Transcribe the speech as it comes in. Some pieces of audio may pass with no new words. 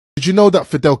Did you know that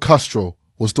Fidel Castro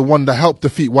was the one that helped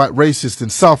defeat white racists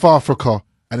in South Africa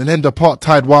and then end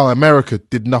apartheid while America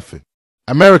did nothing?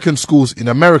 American schools in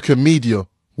American media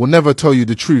will never tell you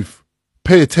the truth.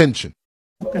 Pay attention.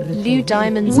 Lou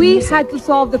Diamond's We had to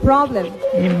solve the problem.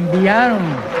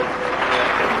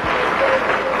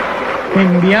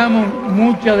 Enviamos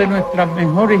muchas de nuestras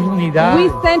mejores unidades. We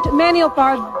sent many of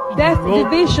our best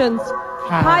divisions,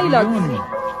 pilots,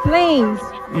 planes,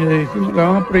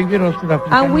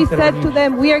 and we said to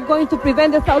them, we are going to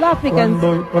prevent the South Africans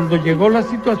Cuando llegó la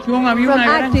situación había from una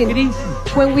gran acting.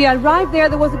 crisis. When we arrived there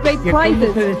was a great Y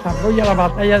cuando crisis. se desarrolla la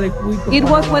batalla de Cuito. It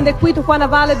was when the Cuito-Juana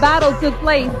Valley battle took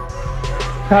place.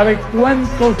 ¿Sabe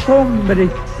cuántos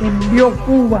hombres envió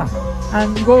Cuba a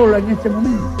Angola en ese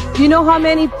momento? Do you know how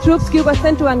many troops Cuba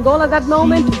sent to Angola at that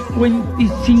moment?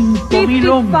 55,000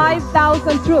 hombres.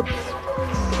 55,000 troops.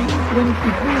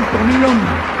 55,000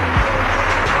 hombres.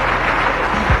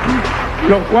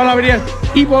 Lo cual habría,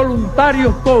 y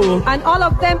voluntarios todos. And all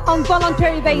of them on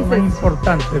voluntary Lo más basis.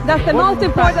 importante. That's the most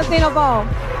important thing of all.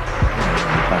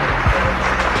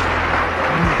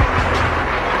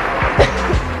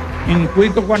 En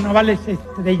Cuito, Cuanavales se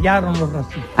estrellaron los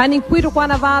racistas. And in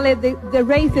Cuito-Juana Valley, the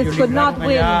racists Ellos could not libraron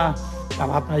win. allá la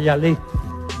batalla al este,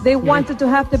 They wanted to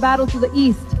have the battle to the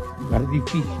east, lugar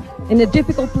difícil. in a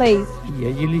difficult place. Y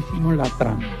allí le hicimos la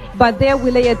trampa. But there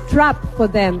we lay a trap for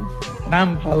them.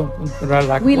 Trampa contra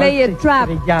la We cual lay se a trap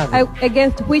estrellaron,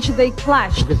 against which they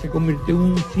clashed. que se convirtió en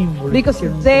un símbolo. Because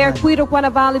Hicieron their daño. Cuito-Juana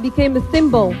Valley became a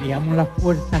symbol. Enviamos las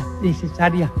fuerzas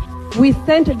necesarias We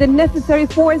sent the necessary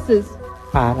forces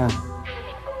para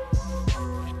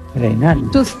frenar,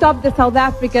 to stop the South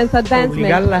Africans' advancement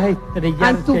obligarlas a and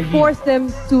estrellarse to allí. force them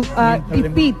to Mientras le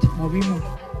defeat. movimos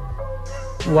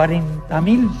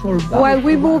 40,000 soldados While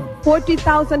we moved cubanos,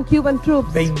 40,000 Cuban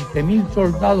troops 20,000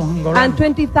 soldados and angolanos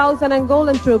 20,000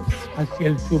 Angolan troops hacia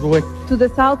el suroeste to the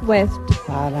southwest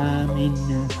para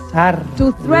amenazar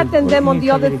to threaten them on the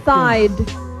esa other dirección side,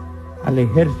 al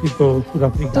ejército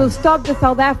surafricano. to stop the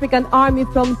South African army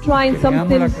from trying Creamos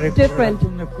something la different.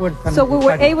 correlación de fuerza So we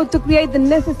were necesaria able to create the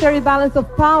necessary balance of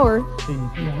power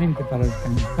sencillamente para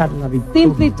alcanzar la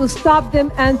simply victoria. to stop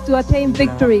them and to attain La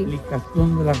victory.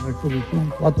 aplicación de la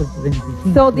resolución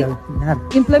 435 So y the al final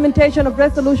implementation of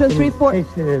Resolution el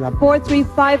cese de la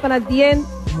 435 and at the end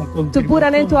como to put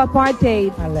an end to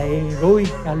apartheid. a la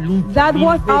heroica lucha, That mil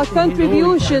was our veces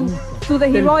contribution heroica lucha to the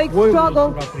del heroic pueblo struggle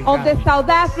of the surafricano. South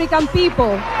African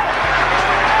people.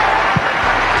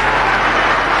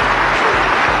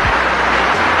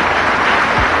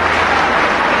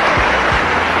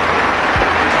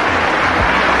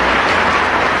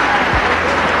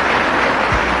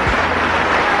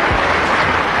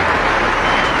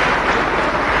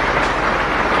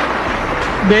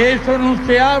 De eso no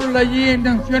se habla allí en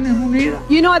Naciones Unidas.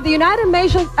 You know, at the United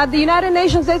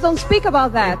Nations, they don't speak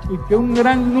about that. Escuché un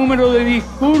gran número de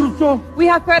discursos, We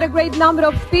have heard a great number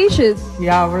of speeches. se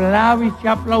hablaba y se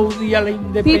aplaudía la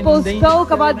People independencia.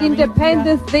 spoke about the de la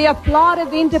independence. They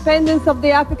applauded the independence of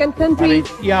the African Biblia. countries.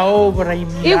 Parecía obra y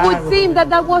It would milagro. seem that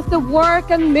that was the work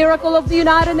and miracle of the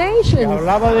United Se Nations.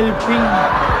 hablaba del fin.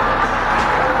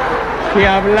 Se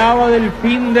hablaba del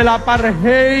fin del There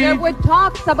apartheid. were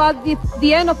talks about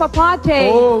the end of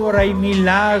apartheid, Obra y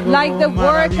milagro like the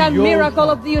work and maravilloso miracle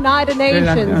of the United de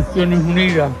las Nations. Naciones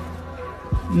Unidas.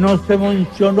 No se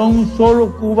mencionó un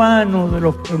solo cubano de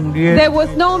los que murieron. There was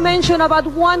no mention about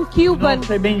one Cuban No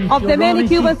se mencionó of the many ni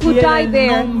Cubans who siquiera died el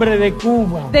there. nombre de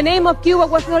Cuba. The name of Cuba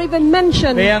was not even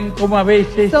mentioned. Vean cómo a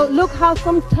veces So look how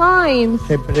sometimes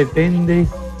se pretende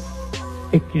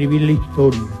escribir la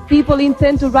historia. people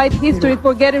intend to write history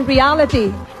forgetting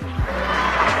reality.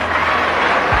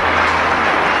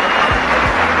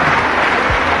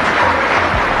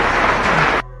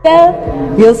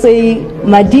 Yo soy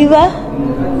Madiba,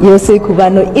 yo soy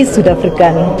cubano y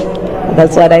sudafricano.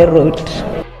 That's what I wrote.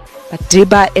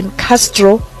 Madiba and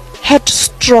Castro had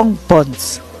strong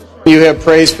bonds. You have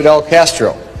praised Fidel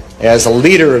Castro as a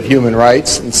leader of human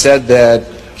rights and said that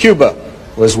Cuba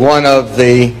was one of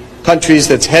the countries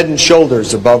that's head and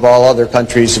shoulders above all other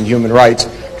countries in human rights,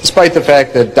 despite the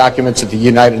fact that documents at the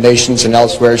United Nations and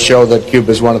elsewhere show that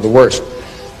Cuba is one of the worst.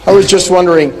 I was just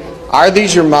wondering, are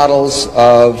these your models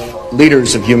of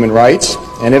leaders of human rights?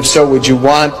 And if so, would you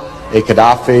want a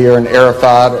Gaddafi or an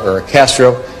Arafat or a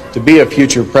Castro to be a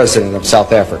future president of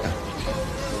South Africa?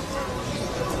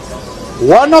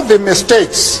 One of the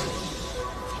mistakes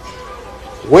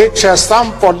which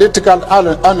some political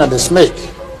analysts make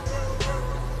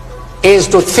is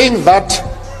to think that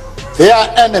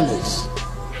their enemies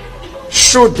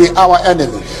should be our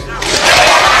enemies.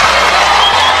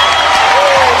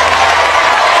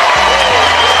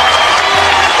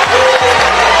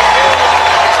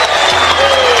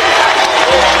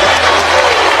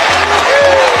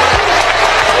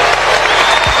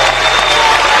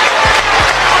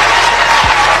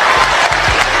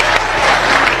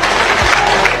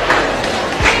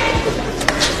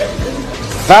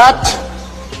 that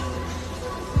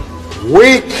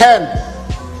we can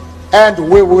and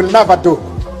we will never do.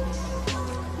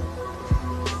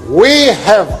 We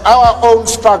have our own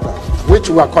struggle which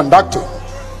we are conducting.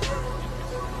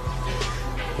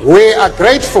 We are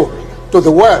grateful to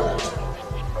the world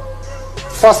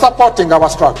for supporting our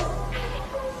struggle.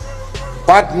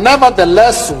 But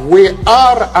nevertheless, we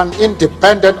are an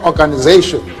independent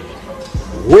organization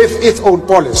with its own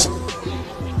policy.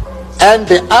 And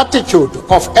the attitude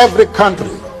of every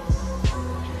country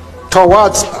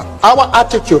towards, our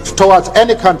attitude towards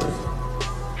any country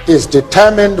is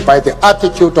determined by the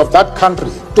attitude of that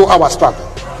country to our struggle.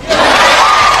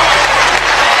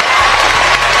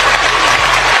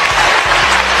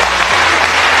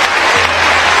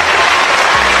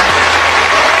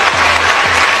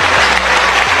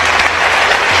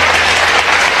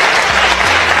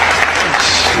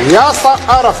 Yasser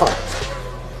Arafat,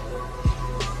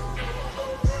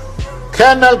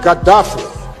 Colonel Gaddafi,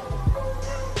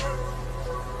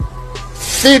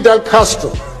 Fidel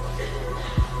Castro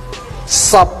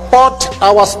support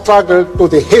our struggle to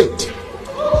the hilt.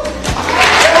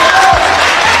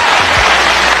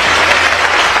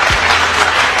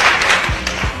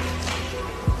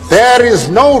 There is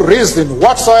no reason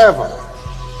whatsoever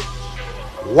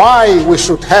why we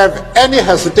should have any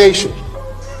hesitation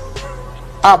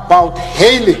about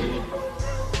hailing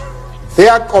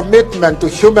their commitment to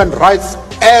human rights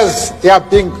as they are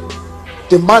being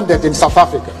demanded in South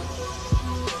Africa.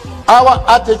 Our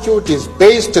attitude is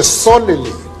based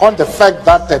solely on the fact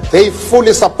that they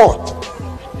fully support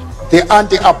the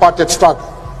anti-apartheid struggle.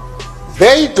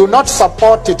 They do not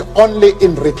support it only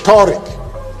in rhetoric.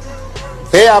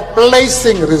 They are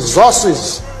placing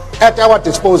resources at our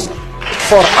disposal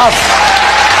for us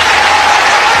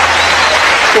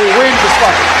to win the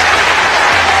struggle.